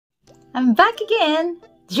I'm back again,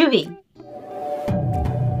 Julie.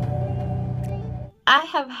 I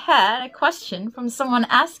have had a question from someone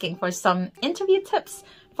asking for some interview tips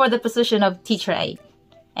for the position of teacher aide.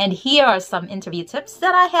 And here are some interview tips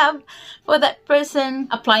that I have for that person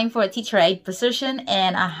applying for a teacher aide position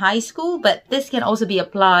in a high school, but this can also be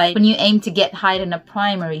applied when you aim to get hired in a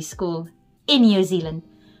primary school in New Zealand.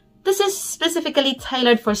 This is specifically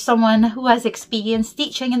tailored for someone who has experience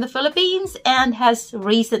teaching in the Philippines and has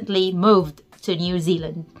recently moved to New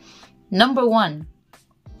Zealand. Number 1,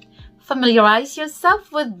 familiarize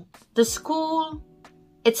yourself with the school,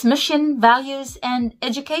 its mission, values, and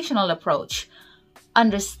educational approach.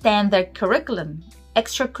 Understand their curriculum,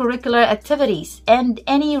 extracurricular activities, and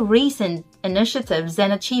any recent initiatives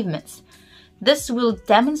and achievements. This will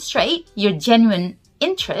demonstrate your genuine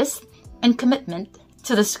interest and commitment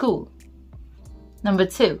to the school. Number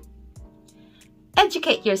 2,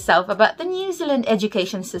 educate yourself about the New Zealand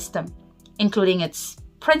education system, including its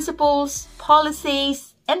principles,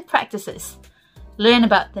 policies, and practices. Learn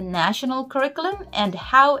about the national curriculum and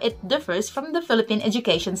how it differs from the Philippine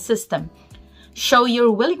education system. Show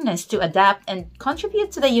your willingness to adapt and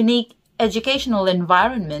contribute to the unique educational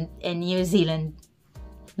environment in New Zealand.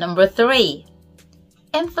 Number 3,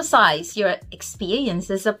 emphasize your experience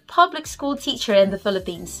as a public school teacher in the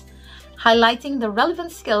Philippines, highlighting the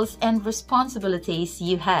relevant skills and responsibilities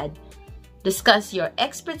you had. Discuss your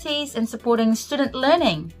expertise in supporting student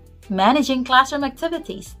learning, managing classroom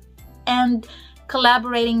activities, and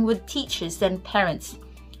collaborating with teachers and parents.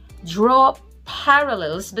 Draw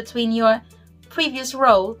parallels between your previous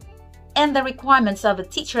role and the requirements of a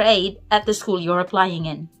teacher aide at the school you're applying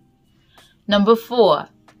in. Number 4,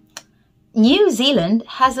 New Zealand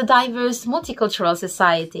has a diverse multicultural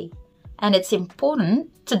society, and it's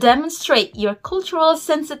important to demonstrate your cultural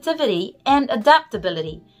sensitivity and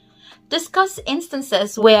adaptability. Discuss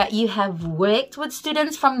instances where you have worked with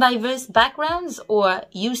students from diverse backgrounds or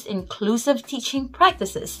used inclusive teaching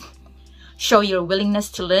practices. Show your willingness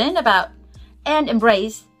to learn about and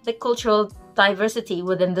embrace the cultural diversity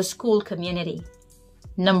within the school community.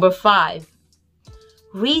 Number 5,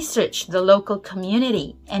 research the local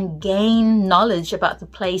community and gain knowledge about the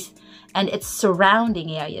place and its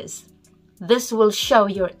surrounding areas. This will show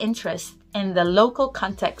your interest in the local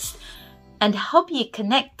context and help you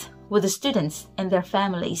connect with the students and their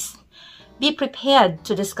families. Be prepared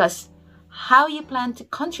to discuss how you plan to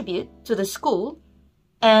contribute to the school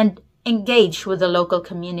and engage with the local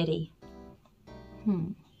community.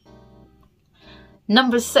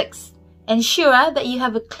 Number 6, ensure that you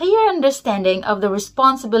have a clear understanding of the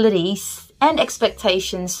responsibilities and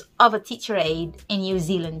expectations of a teacher aide in New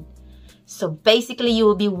Zealand. So basically, you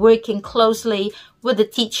will be working closely with the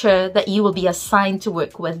teacher that you will be assigned to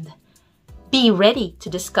work with. Be ready to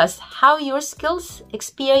discuss how your skills,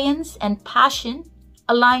 experience, and passion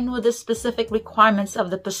align with the specific requirements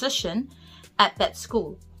of the position at that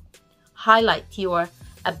school. Highlight your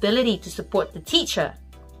ability to support the teacher,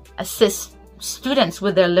 assist students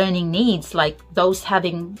with their learning needs like those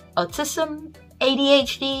having autism,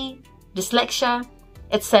 ADHD, dyslexia,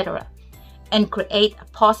 etc., and create a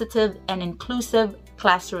positive and inclusive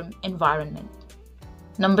classroom environment.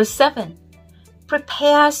 Number 7,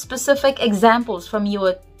 prepare specific examples from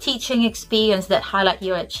your teaching experience that highlight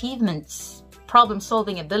your achievements,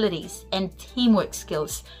 problem-solving abilities, and teamwork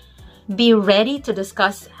skills. Be ready to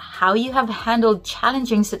discuss how you have handled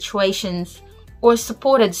challenging situations or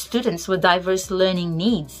supported students with diverse learning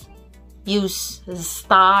needs. Use the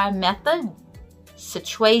STAR method: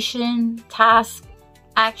 situation, task,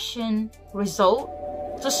 action, result,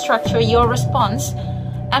 to structure your response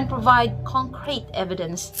and provide concrete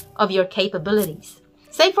evidence of your capabilities.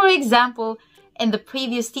 Say, for example, in the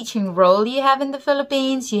previous teaching role you have in the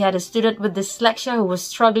Philippines, you had a student with dyslexia who was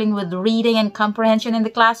struggling with reading and comprehension in the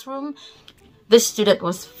classroom. This student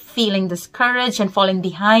was feeling discouraged and falling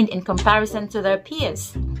behind in comparison to their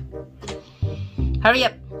peers. Hurry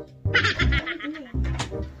up!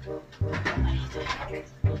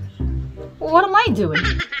 What am I doing?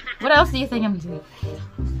 What else do you think I'm doing?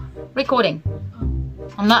 Recording.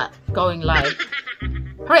 I'm not going live.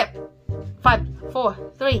 Hurry up! 5,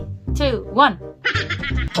 4, 3, 2, 1.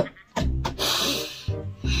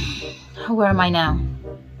 Where am I now?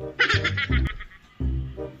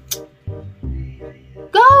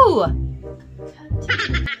 Go!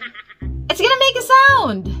 It's gonna make a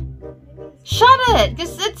sound! Shut it!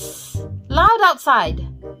 Because it's loud outside.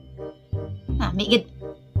 Make it...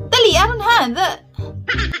 Dali, I don't have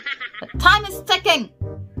the time is ticking.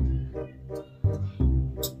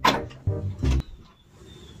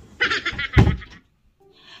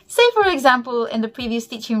 Say, for example, in the previous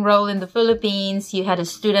teaching role in the Philippines, you had a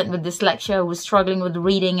student with dyslexia who was struggling with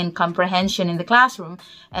reading and comprehension in the classroom,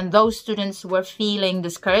 and those students were feeling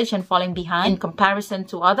discouraged and falling behind in comparison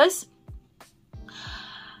to others.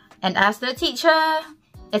 And as the teacher,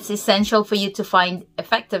 it's essential for you to find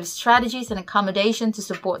effective strategies and accommodation to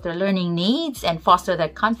support their learning needs and foster their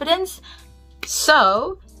confidence.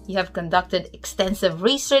 So, you have conducted extensive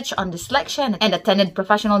research on dyslexia and attended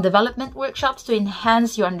professional development workshops to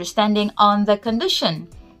enhance your understanding on the condition.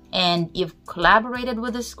 And you've collaborated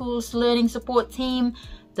with the school's learning support team,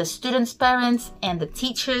 the students' parents, and the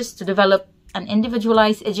teachers to develop an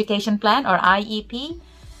individualized education plan or IEP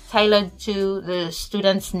tailored to the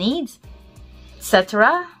students' needs,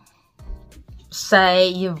 etc. Say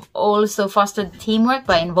you've also fostered teamwork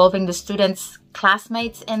by involving the students'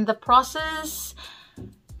 classmates in the process.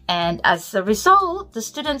 And as a result, the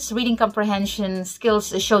students' reading comprehension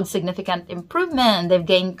skills showed significant improvement. They've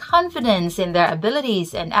gained confidence in their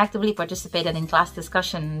abilities and actively participated in class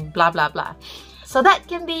discussion, blah, blah, blah. So that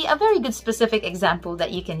can be a very good specific example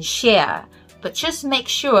that you can share. But just make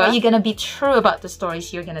sure you're going to be true about the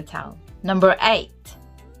stories you're going to tell. Number 8,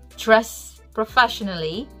 dress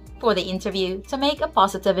professionally for the interview to make a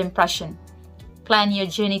positive impression. Plan your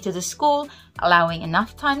journey to the school, allowing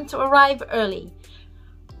enough time to arrive early.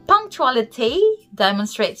 Punctuality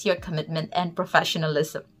demonstrates your commitment and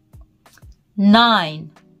professionalism.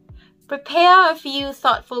 9. Prepare a few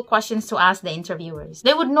thoughtful questions to ask the interviewers.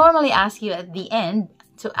 They would normally ask you at the end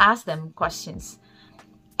to ask them questions.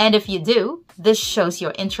 And if you do, this shows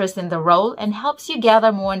your interest in the role and helps you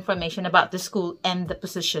gather more information about the school and the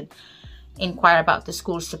position. Inquire about the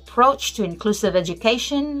school's approach to inclusive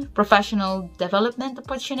education, professional development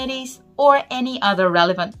opportunities, or any other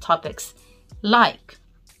relevant topics. Like,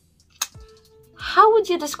 how would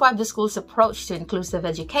you describe the school's approach to inclusive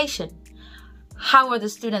education? How are the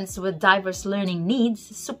students with diverse learning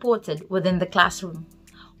needs supported within the classroom?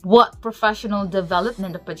 What professional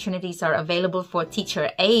development opportunities are available for teacher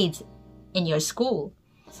aides in your school?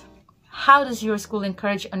 How does your school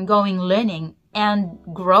encourage ongoing learning and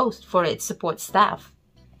growth for its support staff?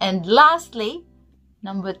 And lastly,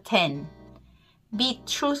 number 10, be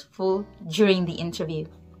truthful during the interview.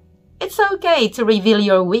 It's okay to reveal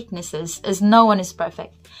your weaknesses as no one is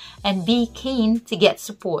perfect, and be keen to get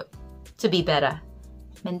support to be better.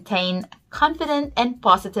 Maintain a confident and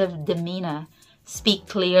positive demeanor. Speak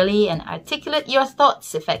clearly and articulate your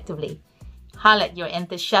thoughts effectively. Highlight your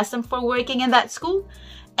enthusiasm for working in that school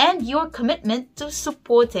and your commitment to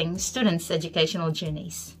supporting students' educational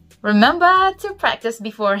journeys. Remember to practice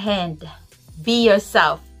beforehand. Be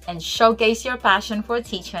yourself and showcase your passion for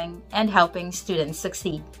teaching and helping students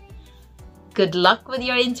succeed. Good luck with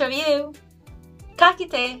your interview. Ka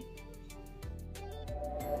kite!